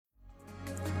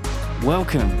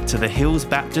Welcome to the Hills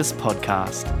Baptist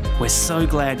Podcast. We're so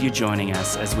glad you're joining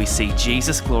us as we see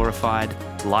Jesus glorified,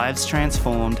 lives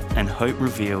transformed, and hope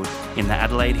revealed in the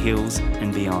Adelaide Hills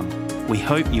and beyond. We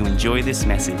hope you enjoy this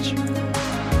message.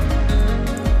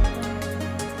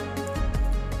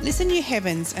 Listen, you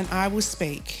heavens, and I will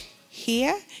speak.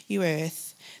 Hear, you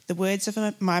earth, the words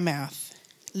of my mouth.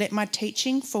 Let my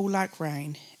teaching fall like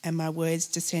rain, and my words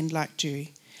descend like dew,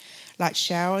 like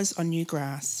showers on new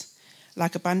grass,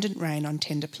 like abundant rain on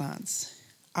tender plants.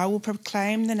 I will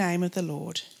proclaim the name of the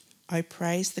Lord. O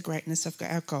praise the greatness of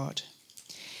our God.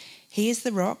 He is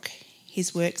the rock,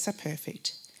 his works are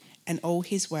perfect, and all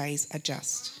his ways are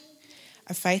just.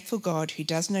 A faithful God who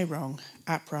does no wrong,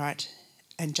 upright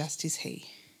and just is he.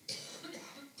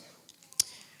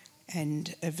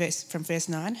 And from verse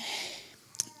 9.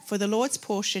 For the Lord's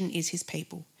portion is his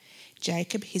people,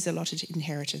 Jacob his allotted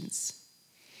inheritance.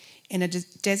 In a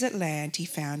desert land he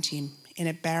found him, in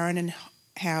a barren and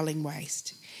howling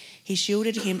waste. He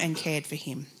shielded him and cared for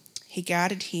him. He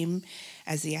guarded him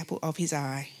as the apple of his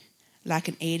eye, like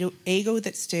an eagle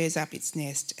that stirs up its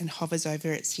nest and hovers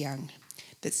over its young,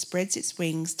 that spreads its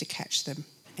wings to catch them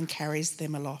and carries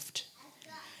them aloft.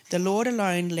 The Lord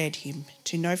alone led him,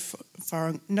 to no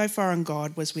foreign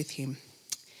god was with him.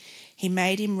 He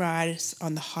made him rise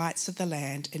on the heights of the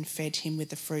land and fed him with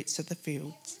the fruits of the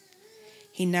fields.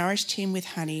 He nourished him with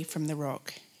honey from the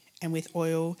rock and with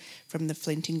oil from the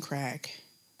flinting crag,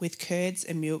 with curds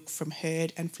and milk from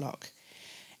herd and flock,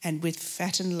 and with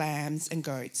fattened lambs and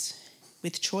goats,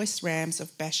 with choice rams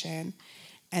of Bashan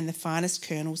and the finest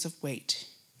kernels of wheat.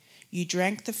 You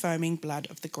drank the foaming blood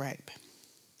of the grape.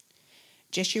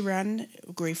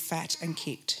 Jeshurun grew fat and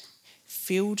kicked.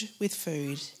 Filled with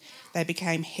food, they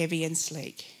became heavy and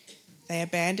sleek. They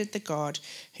abandoned the God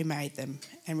who made them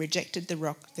and rejected the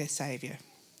rock, their saviour.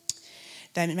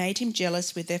 They made him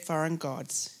jealous with their foreign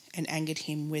gods and angered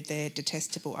him with their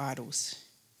detestable idols.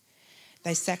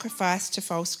 They sacrificed to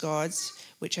false gods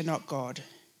which are not God.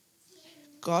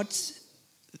 Gods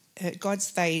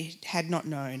they had not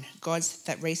known, gods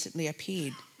that recently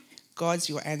appeared, gods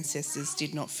your ancestors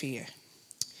did not fear.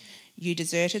 You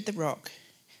deserted the rock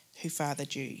who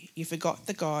fathered you. You forgot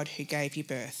the God who gave you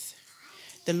birth.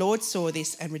 The Lord saw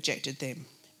this and rejected them,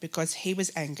 because he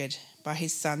was angered by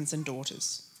his sons and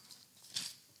daughters.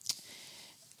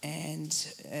 And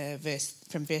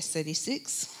from verse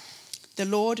 36, the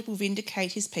Lord will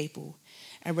vindicate his people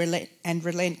and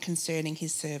relent concerning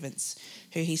his servants,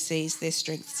 who he sees their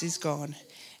strength is gone,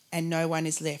 and no one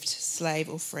is left, slave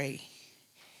or free.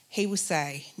 He will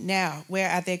say, now where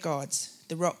are their gods,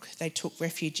 the rock they took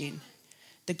refuge in,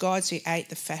 the gods who ate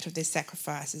the fat of their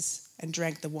sacrifices and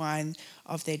drank the wine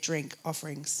of their drink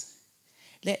offerings?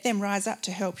 Let them rise up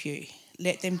to help you.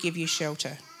 Let them give you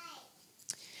shelter.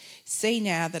 See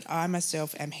now that I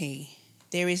myself am he.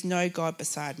 There is no God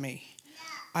beside me.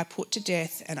 I put to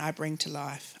death and I bring to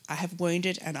life. I have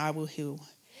wounded and I will heal,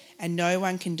 and no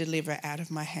one can deliver out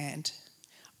of my hand.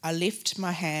 I lift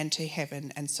my hand to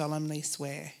heaven and solemnly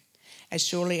swear, as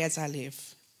surely as I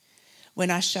live, when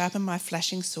I sharpen my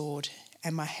flashing sword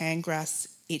and my hand grasps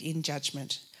it in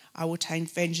judgment, I will take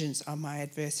vengeance on my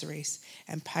adversaries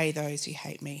and pay those who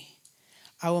hate me.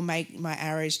 I will make my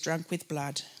arrows drunk with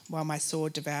blood, while my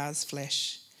sword devours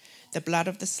flesh, the blood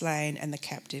of the slain and the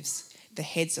captives, the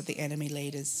heads of the enemy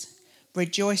leaders.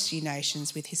 Rejoice, you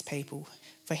nations, with his people,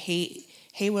 for he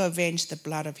will avenge the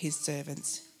blood of his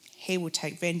servants. He will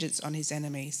take vengeance on his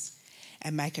enemies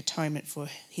and make atonement for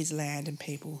his land and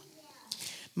people.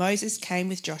 Moses came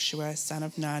with Joshua, son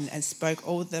of Nun, and spoke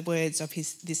all the words of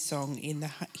this song in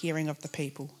the hearing of the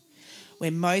people.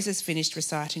 When Moses finished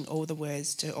reciting all the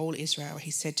words to all Israel,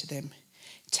 he said to them,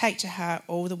 take to heart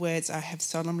all the words I have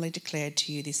solemnly declared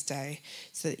to you this day,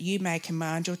 so that you may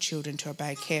command your children to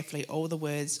obey carefully all the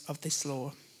words of this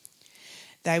law.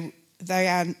 They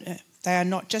are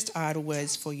not just idle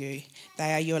words for you,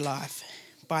 they are your life.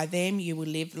 By them you will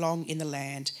live long in the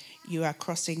land you are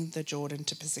crossing the Jordan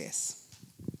to possess.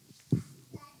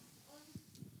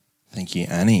 Thank you,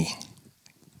 Annie.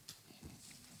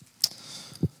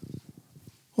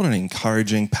 What an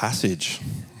encouraging passage.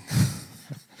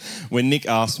 When Nick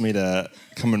asked me to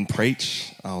come and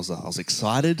preach, I was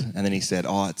excited, and then he said,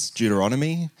 it's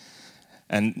Deuteronomy.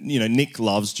 And, Nick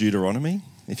loves Deuteronomy,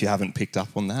 if you haven't picked up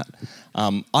on that.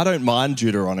 I don't mind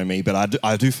Deuteronomy, but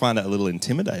I do find it a little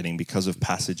intimidating because of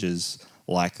passages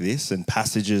like this and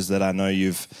passages that I know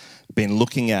you've been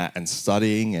looking at and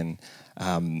studying.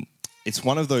 And it's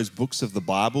one of those books of the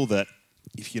Bible that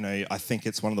I think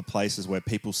it's one of the places where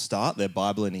people start their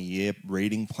Bible in a year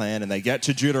reading plan and they get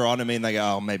to Deuteronomy and they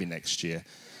go, maybe next year.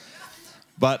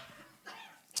 But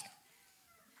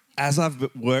as I've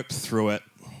worked through it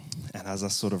and as I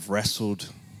sort of wrestled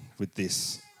with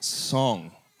this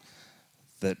song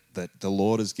that the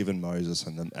Lord has given Moses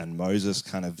and Moses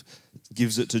kind of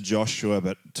gives it to Joshua,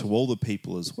 but to all the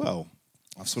people as well,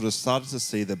 I've sort of started to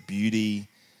see the beauty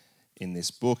in this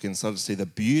book and started to see the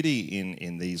beauty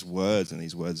in these words and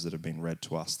these words that have been read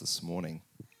to us this morning.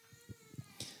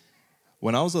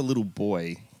 When I was a little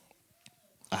boy,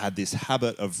 I had this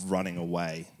habit of running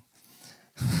away.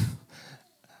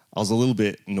 I was a little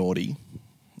bit naughty.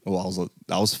 Well,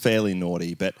 I was fairly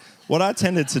naughty, but what I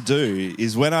tended to do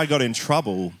is when I got in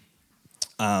trouble,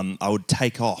 I would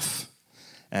take off.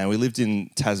 And we lived in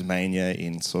Tasmania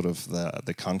in sort of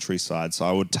the countryside, so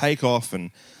I would take off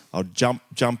and I would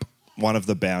jump one of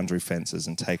the boundary fences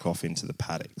and take off into the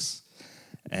paddocks.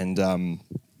 And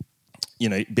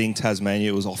being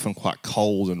Tasmania, it was often quite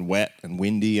cold and wet and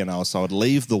windy, and so I would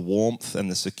leave the warmth and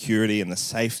the security and the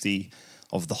safety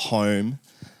of the home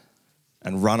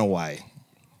and run away.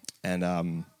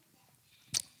 And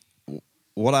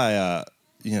what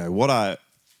I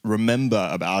remember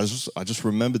about, I just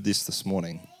remembered this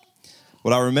morning.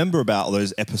 What I remember about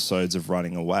those episodes of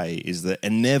running away is that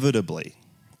inevitably,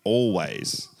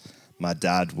 always, my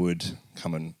dad would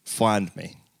come and find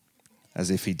me,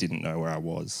 as if he didn't know where I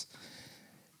was.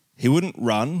 He wouldn't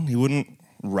run, he wouldn't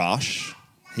rush,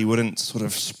 he wouldn't sort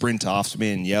of sprint after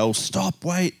me and yell, "Stop,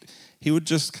 wait." He would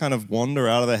just kind of wander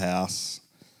out of the house,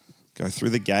 go through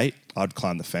the gate. I'd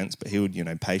climb the fence, but he would,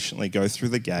 patiently go through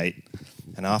the gate.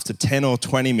 And after 10 or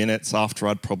 20 minutes, after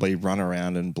I'd probably run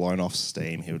around and blown off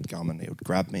steam, he would come and he would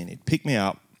grab me and he'd pick me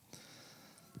up,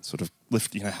 sort of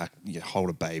lift, how you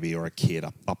hold a baby or a kid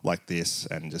up like this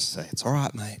and just say, "It's all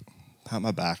right, mate." Pat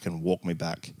my back and walk me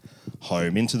back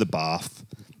home into the bath,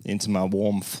 into my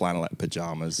warm flannelette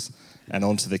pajamas and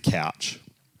onto the couch.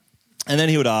 And then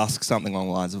he would ask something along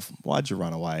the lines of, "Why'd you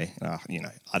run away?" And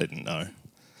I didn't know.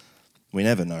 We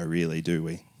never know really, do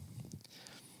we?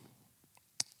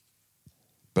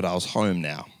 But I was home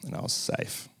now and I was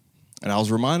safe. And I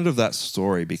was reminded of that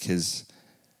story because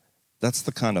that's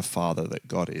the kind of father that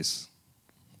God is.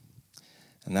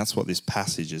 And that's what this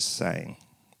passage is saying.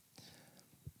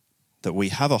 That we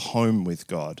have a home with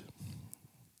God.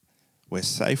 We're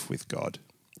safe with God.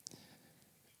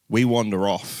 We wander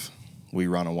off, we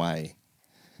run away,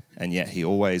 and yet he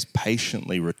always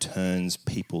patiently returns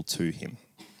people to him.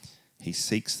 He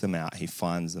seeks them out, he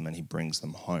finds them, and he brings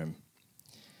them home.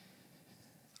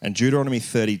 And Deuteronomy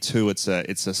 32, it's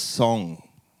a song,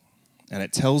 and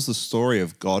it tells the story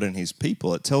of God and his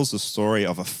people. It tells the story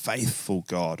of a faithful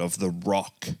God, of the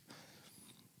rock,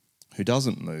 who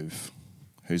doesn't move,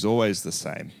 who's always the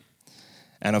same,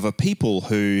 and of a people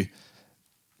who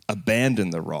abandon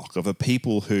the rock, of a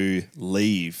people who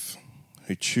leave,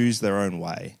 who choose their own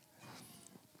way.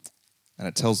 And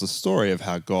it tells the story of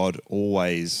how God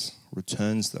always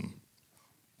returns them.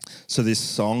 So this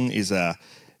song is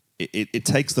it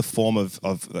takes the form of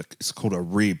it's called a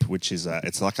rib, which is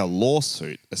it's like a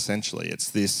lawsuit, essentially. It's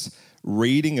this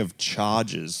reading of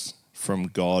charges from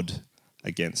God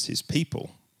against his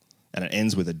people, and it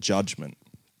ends with a judgment.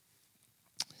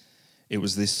 It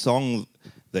was this song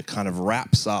that kind of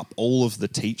wraps up all of the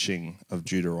teaching of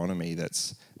Deuteronomy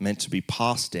that's meant to be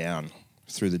passed down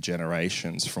through the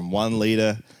generations, from one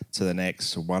leader to the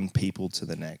next, to one people to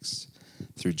the next,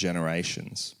 through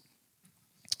generations.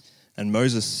 And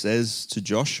Moses says to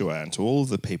Joshua and to all of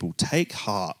the people, take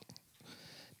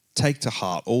to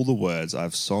heart all the words I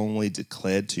have solemnly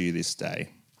declared to you this day,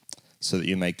 so that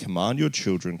you may command your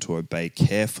children to obey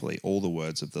carefully all the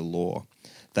words of the law.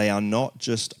 They are not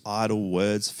just idle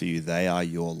words for you, they are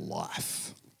your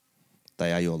life.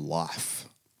 They are your life.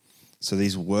 So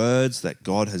these words that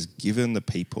God has given the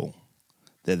people,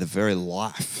 they're the very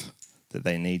life that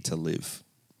they need to live.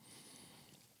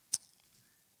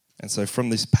 And so from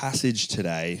this passage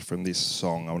today, from this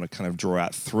song, I want to kind of draw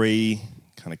out three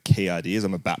kind of key ideas.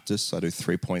 I'm a Baptist, so I do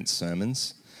 3-point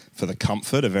sermons for the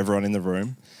comfort of everyone in the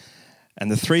room. And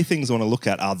the three things I want to look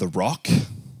at are the rock,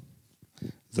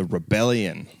 the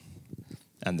rebellion,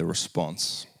 and the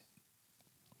response.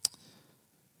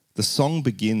 The song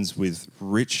begins with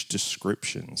rich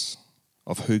descriptions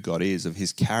of who God is, of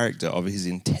his character, of his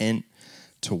intent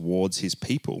towards his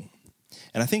people.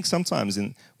 And I think sometimes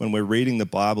when we're reading the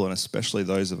Bible, and especially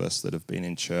those of us that have been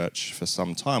in church for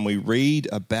some time, we read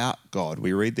about God.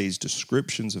 We read these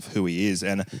descriptions of who he is.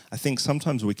 And I think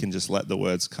sometimes we can just let the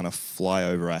words kind of fly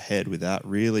over our head without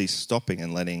really stopping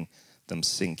and letting them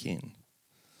sink in.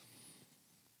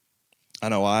 I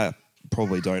know I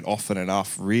probably don't often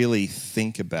enough really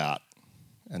think about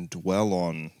and dwell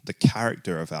on the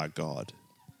character of our God.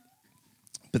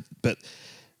 But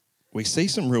we see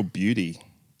some real beauty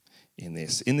in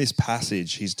this. In this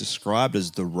passage, he's described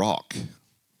as the rock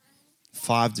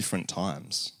 5 different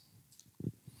times.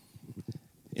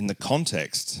 In the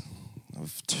context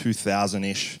of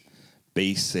 2000-ish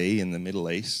BC in the Middle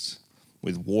East,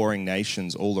 with warring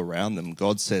nations all around them,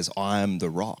 God says, I am the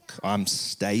rock. I'm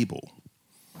stable.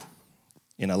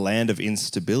 In a land of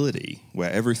instability,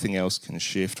 where everything else can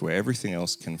shift, where everything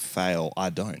else can fail, I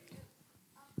don't.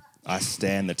 I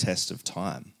stand the test of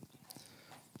time.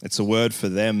 It's a word for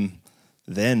them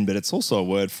then, but it's also a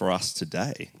word for us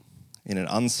today. In an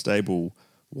unstable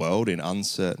world, in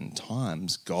uncertain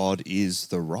times, God is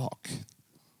the rock.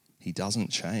 He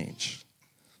doesn't change.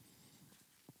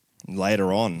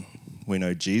 Later on, we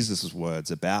know Jesus' words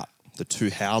about the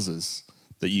 2 houses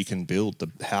that you can build,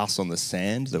 the house on the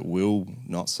sand that will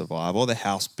not survive, or the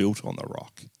house built on the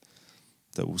rock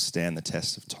that will stand the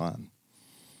test of time.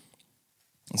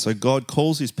 And so God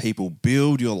calls his people,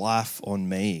 build your life on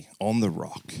me, on the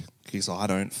rock, because I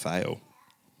don't fail.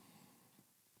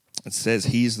 It says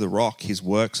he is the rock, his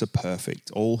works are perfect,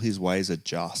 all his ways are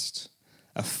just.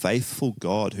 A faithful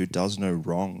God who does no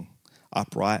wrong,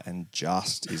 upright and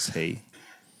just is he.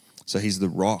 So he's the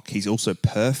rock. He's also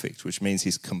perfect, which means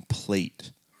he's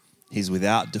complete. He's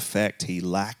without defect. He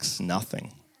lacks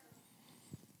nothing.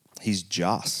 He's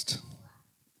just.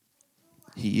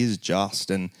 He is just.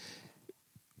 And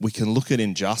we can look at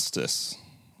injustice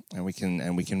and we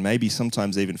can maybe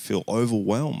sometimes even feel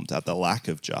overwhelmed at the lack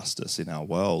of justice in our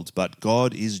world. But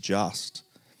God is just.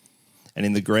 And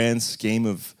in the grand scheme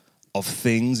of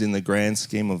things, in the grand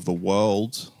scheme of the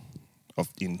world,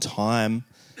 in time,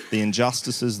 the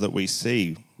injustices that we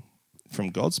see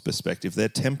from God's perspective, they're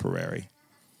temporary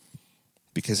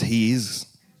because he is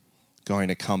going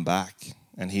to come back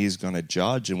and he is going to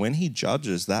judge. And when he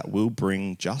judges, that will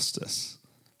bring justice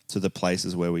to the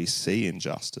places where we see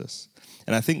injustice.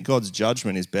 And I think God's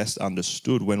judgment is best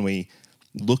understood when we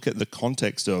look at the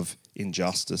context of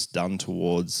injustice done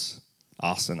towards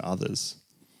us and others,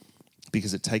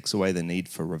 because it takes away the need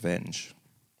for revenge.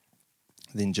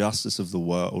 The injustice of the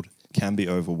world can be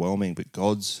overwhelming, but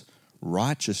God's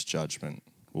righteous judgment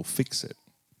will fix it.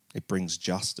 It brings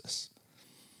justice.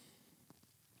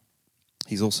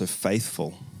 He's also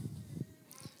faithful.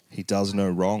 He does no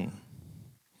wrong.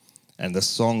 And the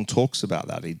song talks about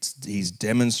that. He's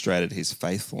demonstrated his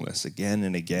faithfulness again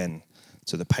and again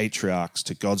to the patriarchs,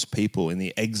 to God's people in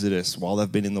the Exodus. While they've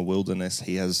been in the wilderness,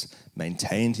 he has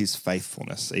maintained his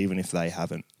faithfulness, even if they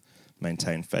haven't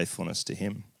maintained faithfulness to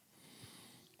him.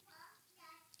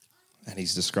 And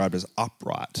he's described as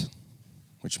upright,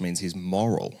 which means he's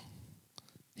moral.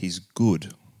 He's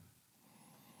good.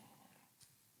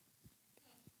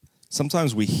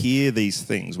 Sometimes we hear these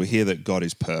things. We hear that God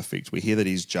is perfect. We hear that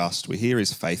he's just. We hear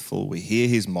he's faithful. We hear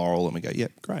he's moral, and we go,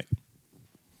 yep, great.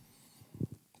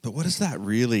 But what does that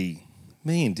really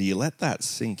mean? Do you let that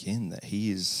sink in, that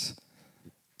he is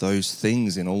those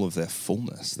things in all of their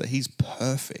fullness, that he's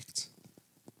perfect?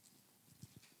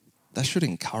 That should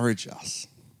encourage us.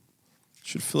 It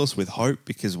should fill us with hope,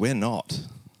 because we're not,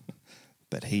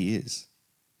 but he is.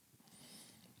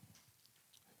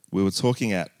 We were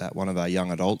talking at one of our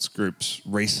young adults groups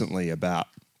recently about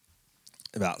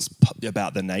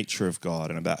the nature of God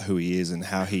and about who he is and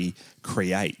how he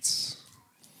creates.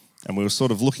 And we were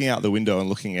sort of looking out the window and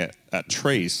looking at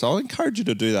trees. So I'll encourage you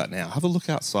to do that now. Have a look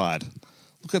outside.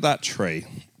 Look at that tree.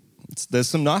 There's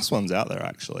some nice ones out there,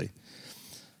 actually.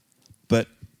 But,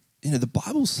 the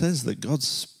Bible says that God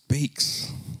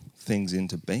speaks things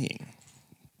into being.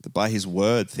 That by his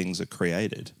word, things are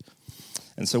created.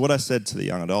 And so what I said to the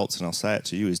young adults, and I'll say it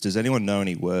to you, is, does anyone know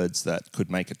any words that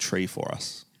could make a tree for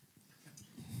us?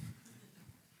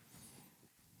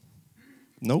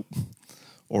 Nope.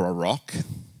 Or a rock.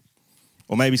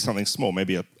 Or maybe something small,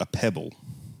 maybe a pebble.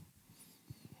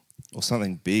 Or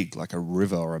something big like a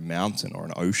river or a mountain or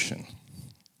an ocean.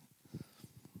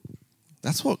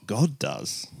 That's what God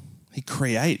does. He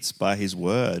creates by his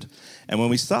word. And when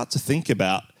we start to think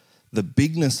about the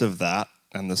bigness of that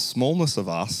and the smallness of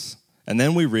us, and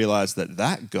then we realize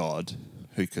that God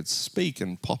who could speak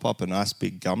and pop up a nice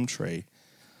big gum tree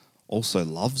also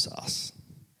loves us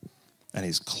and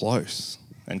is close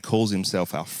and calls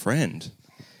himself our friend.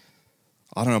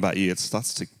 I don't know about you, it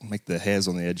starts to make the hairs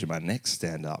on the edge of my neck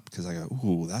stand up, because I go,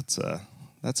 ooh, that's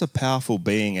a powerful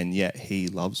being, and yet he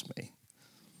loves me.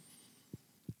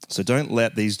 So don't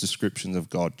let these descriptions of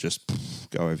God just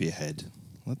go over your head.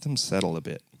 Let them settle a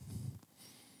bit.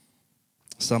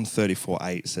 Psalm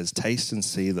 34:8 says, taste and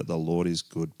see that the Lord is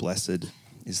good. Blessed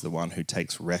is the one who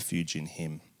takes refuge in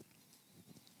him.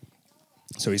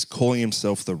 So he's calling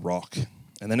himself the rock.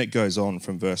 And then it goes on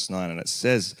from verse 9 and it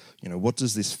says, what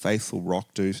does this faithful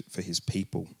rock do for his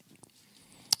people?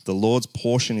 The Lord's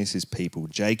portion is his people,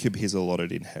 Jacob his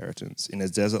allotted inheritance. In a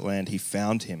desert land he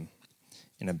found him,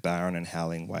 in a barren and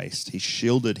howling waste. He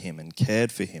shielded him and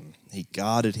cared for him. He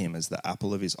guarded him as the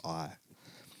apple of his eye.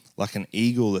 Like an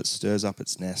eagle that stirs up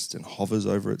its nest and hovers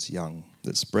over its young,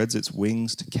 that spreads its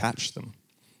wings to catch them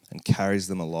and carries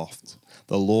them aloft.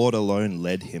 The Lord alone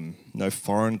led him. No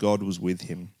foreign god was with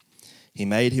him. He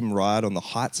made him ride on the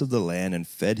heights of the land and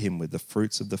fed him with the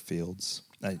fruits of the fields.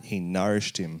 And he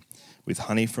nourished him with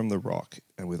honey from the rock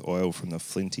and with oil from the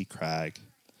flinty crag.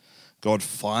 God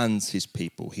finds his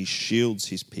people. He shields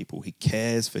his people. He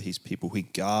cares for his people. He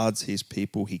guards his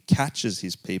people. He catches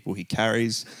his people. He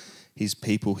carries his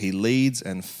people. He leads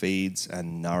and feeds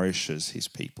and nourishes his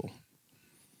people.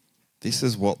 This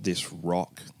is what this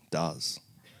rock does.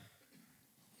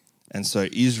 And so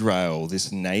Israel,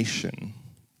 this nation,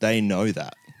 they know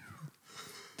that.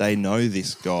 They know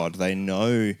this God. They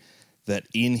know that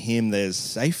in him there's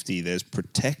safety, there's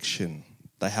protection.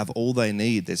 They have all they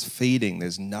need. There's feeding,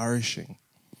 there's nourishing.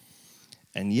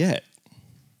 And yet,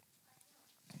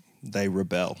 they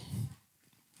rebel.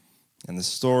 And the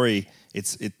story,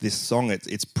 this song,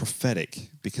 it's prophetic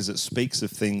because it speaks of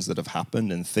things that have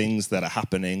happened and things that are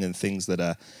happening and things that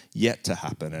are yet to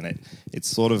happen. And it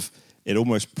sort of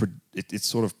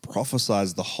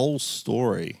prophesies the whole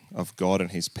story of God and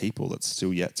his people that's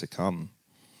still yet to come.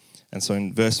 And so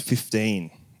in verse 15,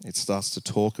 it starts to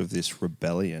talk of this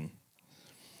rebellion.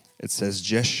 It says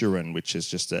Jeshurun, which is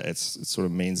just it sort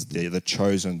of means the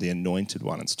chosen, the anointed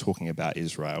one. It's talking about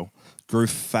Israel. Grew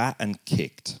fat and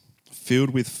kicked.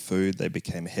 Filled with food, they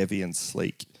became heavy and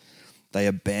sleek. They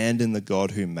abandoned the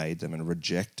God who made them and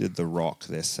rejected the rock,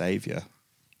 their savior.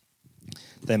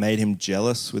 They made him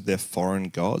jealous with their foreign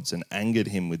gods and angered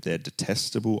him with their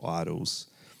detestable idols.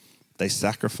 They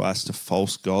sacrificed to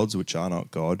false gods which are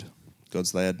not God,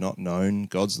 gods they had not known,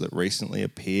 gods that recently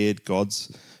appeared,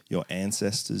 gods your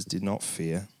ancestors did not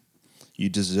fear. You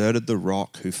deserted the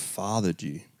rock who fathered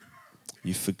you.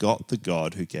 You forgot the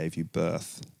God who gave you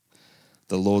birth.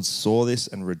 The Lord saw this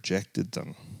and rejected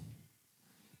them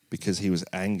because he was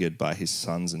angered by his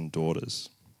sons and daughters.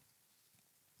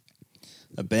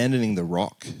 Abandoning the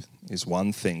rock is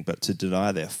one thing, but to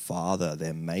deny their father,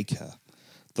 their maker,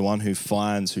 the one who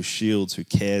finds, who shields, who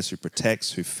cares, who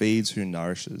protects, who feeds, who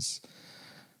nourishes,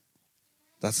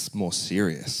 that's more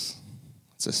serious.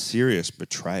 It's a serious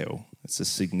betrayal. It's a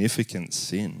significant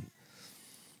sin.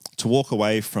 To walk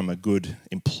away from a good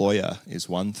employer is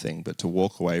one thing, but to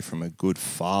walk away from a good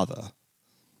father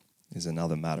is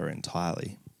another matter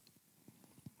entirely.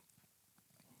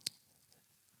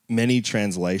 Many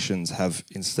translations have,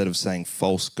 instead of saying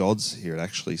false gods here, it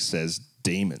actually says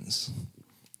demons.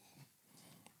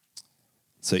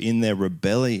 So in their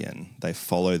rebellion, they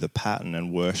follow the pattern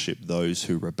and worship those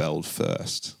who rebelled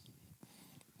first.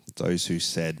 Those who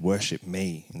said, worship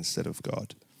me instead of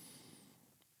God.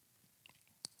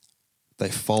 They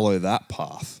follow that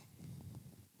path.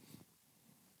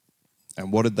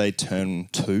 And what did they turn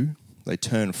to? They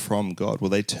turn from God. Well,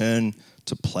 they turn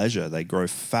to pleasure. They grow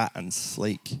fat and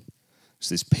sleek. It's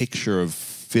this picture of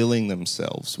filling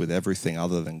themselves with everything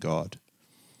other than God.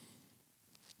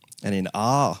 And in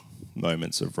our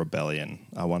moments of rebellion,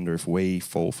 I wonder if we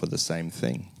fall for the same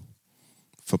thing.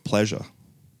 For pleasure.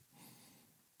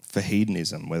 For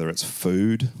hedonism, whether it's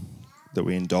food that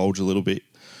we indulge a little bit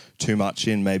too much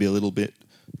in, maybe a little bit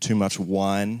too much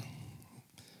wine,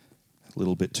 a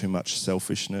little bit too much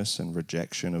selfishness and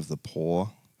rejection of the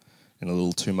poor, and a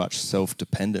little too much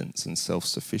self-dependence and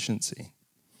self-sufficiency.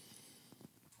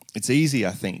 It's easy,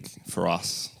 I think, for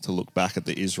us to look back at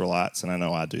the Israelites, and I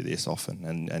know I do this often,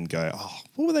 and go, oh,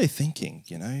 what were they thinking,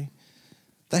 you know?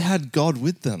 They had God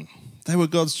with them. They were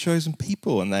God's chosen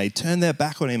people, and they turned their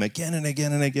back on him again and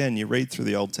again and again. You read through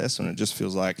the Old Testament, it just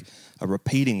feels like a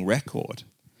repeating record.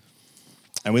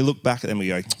 And we look back at them and we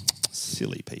go,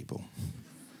 silly people.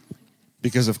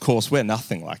 Because, of course, we're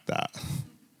nothing like that.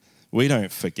 We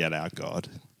don't forget our God.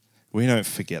 We don't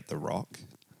forget the rock.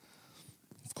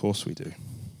 Of course we do.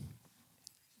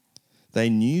 They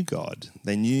knew God.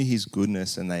 They knew his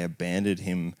goodness, and they abandoned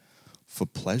him for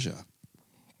pleasure.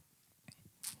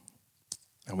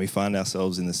 And we find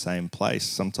ourselves in the same place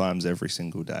sometimes every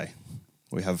single day.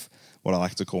 We have what I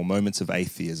like to call moments of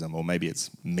atheism, or maybe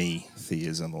it's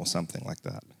me-theism or something like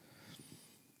that.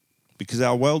 Because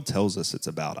our world tells us it's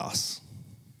about us.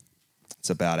 It's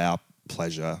about our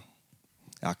pleasure,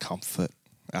 our comfort,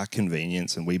 our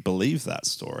convenience, and we believe that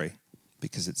story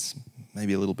because it's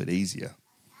maybe a little bit easier.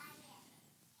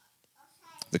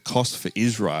 The cost for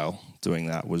Israel doing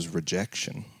that was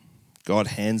rejection. God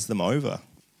hands them over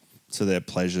to their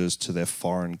pleasures, to their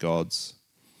foreign gods,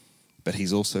 but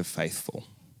he's also faithful.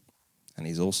 And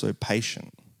he's also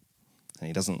patient. And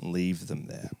he doesn't leave them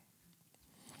there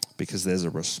because there's a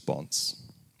response.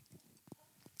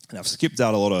 And I've skipped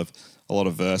out a lot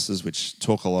of verses which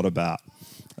talk a lot about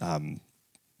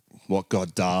what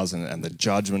God does and the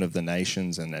judgment of the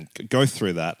nations, and go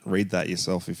through that, read that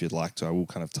yourself if you'd like to. I will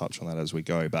kind of touch on that as we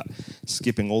go, but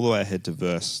skipping all the way ahead to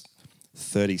verse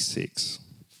 36.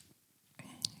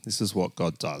 This is what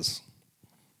God does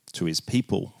to his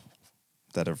people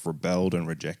that have rebelled and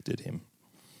rejected him.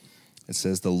 It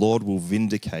says, the Lord will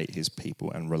vindicate his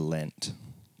people and relent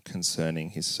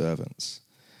concerning his servants.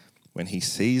 When he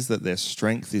sees that their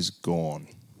strength is gone,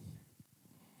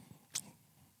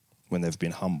 when they've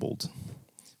been humbled,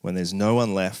 when there's no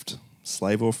one left,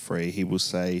 slave or free, he will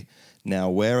say, now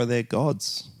where are their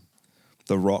gods?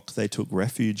 The rock they took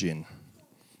refuge in,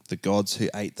 the gods who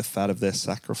ate the fat of their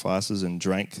sacrifices and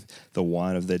drank the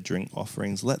wine of their drink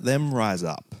offerings. Let them rise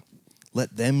up.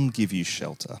 Let them give you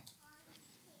shelter.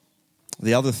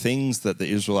 The other things that the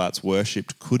Israelites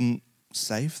worshipped couldn't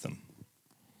save them.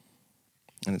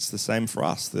 And it's the same for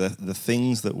us. The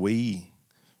things that we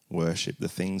worship, the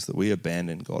things that we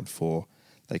abandon God for,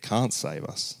 they can't save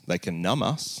us. They can numb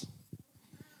us.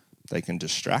 They can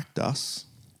distract us.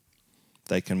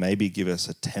 They can maybe give us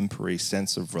a temporary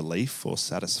sense of relief or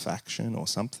satisfaction or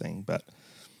something, but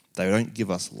they don't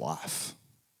give us life.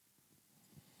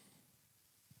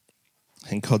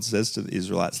 And God says to the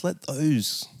Israelites, let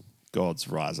those gods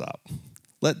rise up.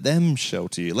 Let them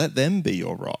shelter you. Let them be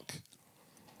your rock.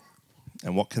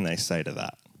 And what can they say to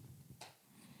that?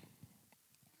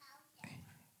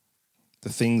 The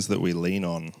things that we lean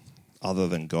on other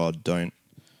than God don't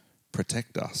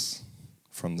protect us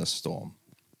from the storm.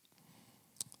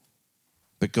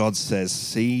 But God says,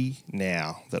 see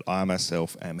now that I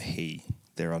myself am he.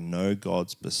 There are no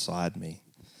gods beside me.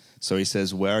 So he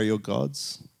says, where are your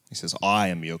gods? He says, I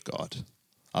am your God.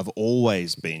 I've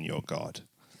always been your God.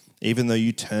 Even though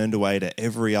you turned away to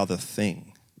every other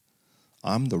thing,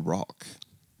 I'm the rock.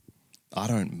 I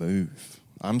don't move.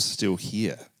 I'm still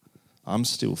here. I'm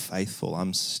still faithful.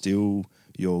 I'm still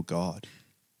your God.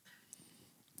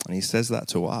 And he says that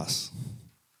to us.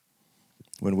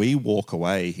 When we walk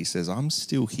away, he says, I'm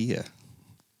still here.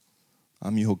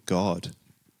 I'm your God.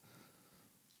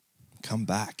 Come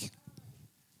back.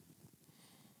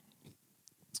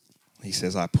 He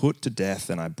says, I put to death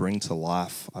and I bring to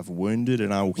life. I've wounded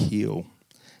and I will heal,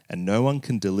 and no one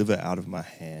can deliver out of my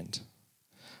hand.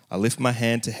 I lift my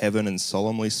hand to heaven and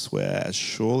solemnly swear, as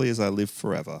surely as I live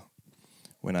forever,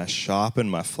 when I sharpen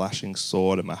my flashing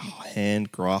sword and my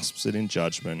hand grasps it in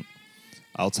judgment,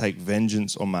 I'll take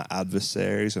vengeance on my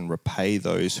adversaries and repay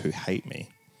those who hate me.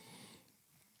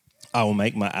 I will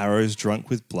make my arrows drunk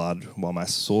with blood, while my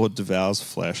sword devours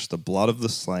flesh, the blood of the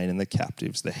slain and the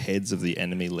captives, the heads of the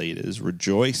enemy leaders.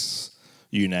 Rejoice,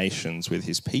 you nations, with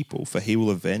his people, for he will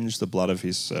avenge the blood of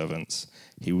his servants.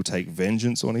 He will take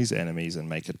vengeance on his enemies and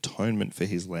make atonement for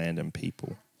his land and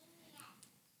people.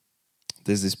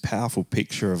 There's this powerful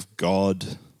picture of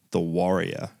God, the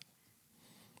warrior,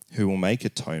 who will make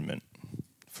atonement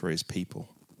for his people.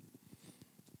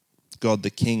 God, the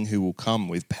king, who will come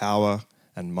with power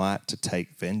and might to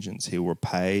take vengeance. He will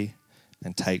repay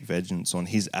and take vengeance on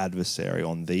his adversary,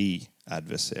 on the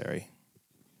adversary.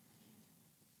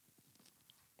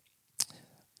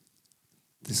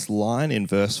 This line in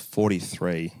verse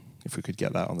 43, if we could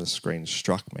get that on the screen,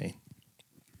 struck me.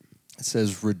 It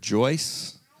says,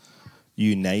 rejoice,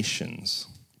 you nations,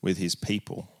 with his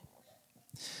people.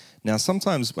 Now,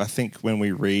 sometimes I think when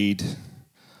we read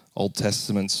Old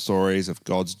Testament stories of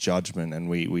God's judgment and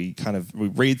we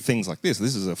read things like this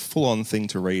is a full-on thing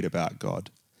to read about God.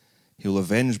 He'll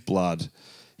avenge blood.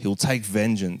 He'll take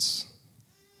vengeance.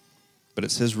 But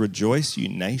it says, rejoice, you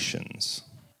nations.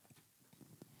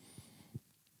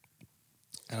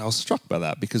 And I was struck by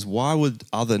that, because why would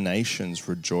other nations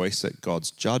rejoice at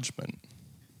God's judgment?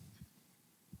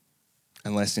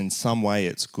 Unless in some way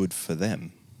it's good for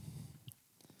them.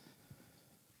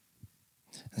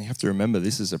 And you have to remember,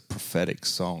 this is a prophetic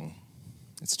song.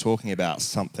 It's talking about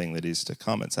something that is to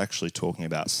come. It's actually talking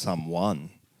about someone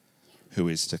who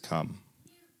is to come.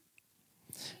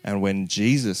 And when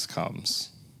Jesus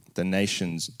comes, the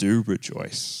nations do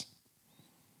rejoice.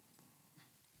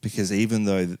 Because even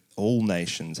though all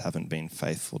nations haven't been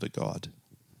faithful to God,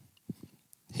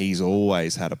 he's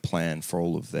always had a plan for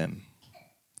all of them.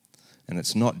 And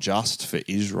it's not just for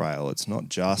Israel. It's not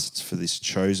just for this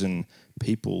chosen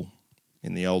people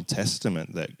in the Old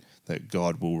Testament that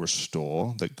God will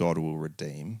restore, that God will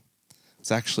redeem.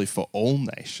 It's actually for all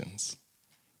nations.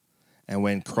 And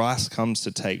when Christ comes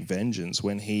to take vengeance,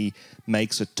 when he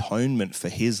makes atonement for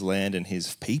his land and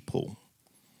his people,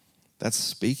 That's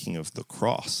speaking of the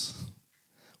cross,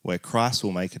 where Christ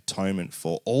will make atonement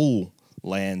for all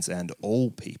lands and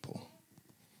all people,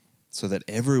 so that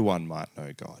everyone might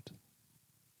know God.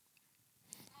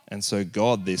 And so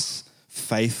God, this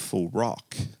faithful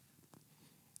rock,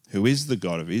 who is the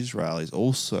God of Israel, is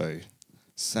also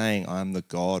saying, I'm the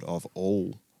God of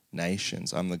all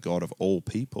nations. I'm the God of all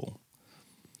people.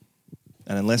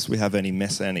 And unless we have any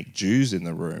Messianic Jews in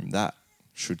the room, that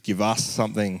should give us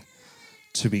something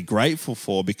to be grateful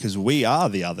for, because we are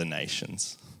the other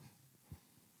nations.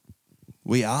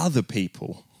 We are the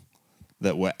people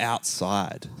that were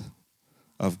outside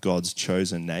of God's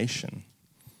chosen nation.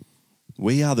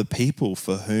 We are the people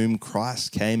for whom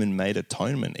Christ came and made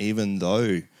atonement, even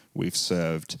though we've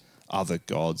served other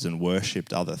gods and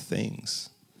worshipped other things.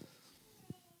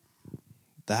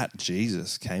 That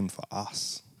Jesus came for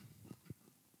us.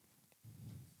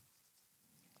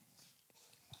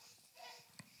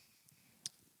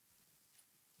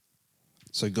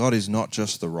 So God is not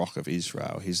just the rock of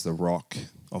Israel, he's the rock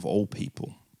of all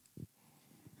people.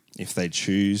 If they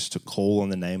choose to call on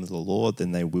the name of the Lord,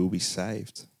 then they will be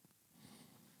saved.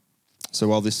 So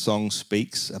while this song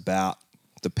speaks about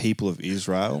the people of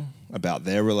Israel, about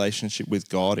their relationship with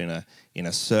God in a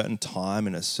certain time,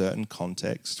 in a certain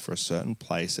context, for a certain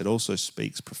place, it also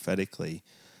speaks prophetically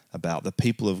about the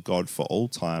people of God for all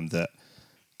time, that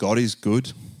God is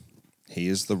good, he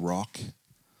is the rock.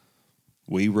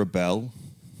 We rebel,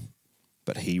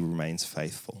 but he remains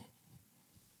faithful.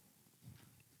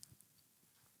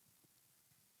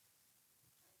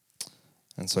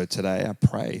 And so today I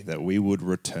pray that we would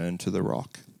return to the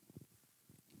rock.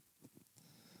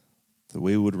 That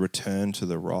we would return to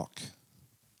the rock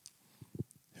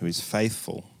who is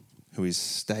faithful, who is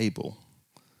stable,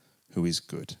 who is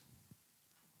good.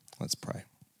 Let's pray.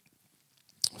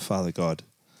 Father God,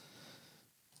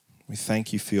 we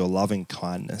thank you for your loving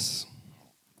kindness.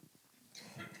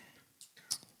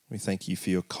 We thank you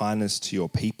for your kindness to your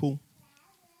people,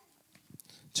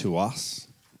 to us.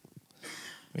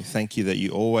 We thank you that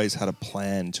you always had a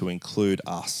plan to include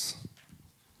us.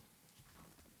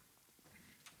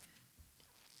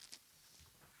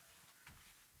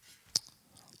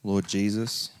 Lord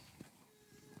Jesus,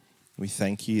 we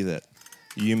thank you that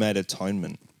you made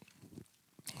atonement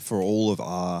for all of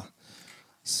our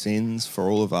sins, for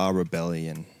all of our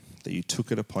rebellion, that you took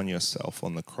it upon yourself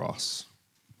on the cross.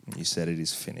 And you said it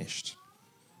is finished.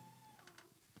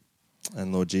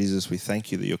 And Lord Jesus, we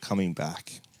thank you that you're coming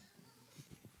back.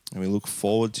 And we look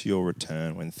forward to your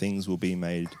return, when things will be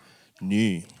made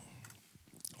new,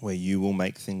 where you will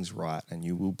make things right and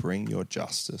you will bring your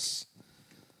justice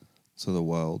to the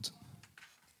world.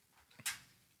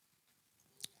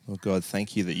 Lord God,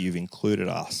 thank you that you've included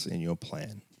us in your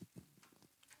plan.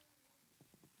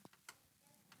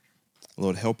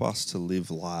 Lord, help us to live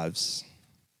lives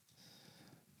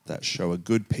that show a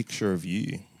good picture of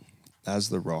you as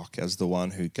the rock, as the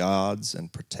one who guards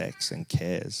and protects and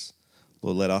cares.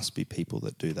 Lord, let us be people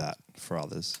that do that for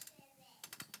others.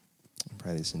 I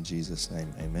pray this in Jesus'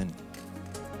 name, amen.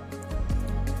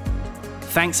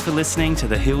 Thanks for listening to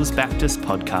the Hills Baptist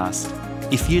podcast.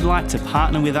 If you'd like to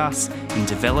partner with us in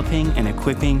developing and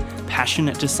equipping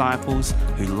passionate disciples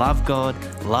who love God,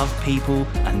 love people,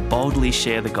 and boldly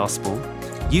share the gospel,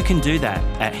 you can do that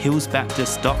at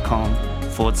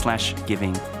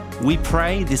hillsbaptist.com/giving. We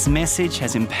pray this message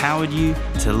has empowered you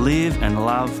to live and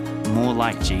love more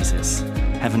like Jesus.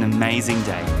 Have an amazing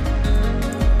day.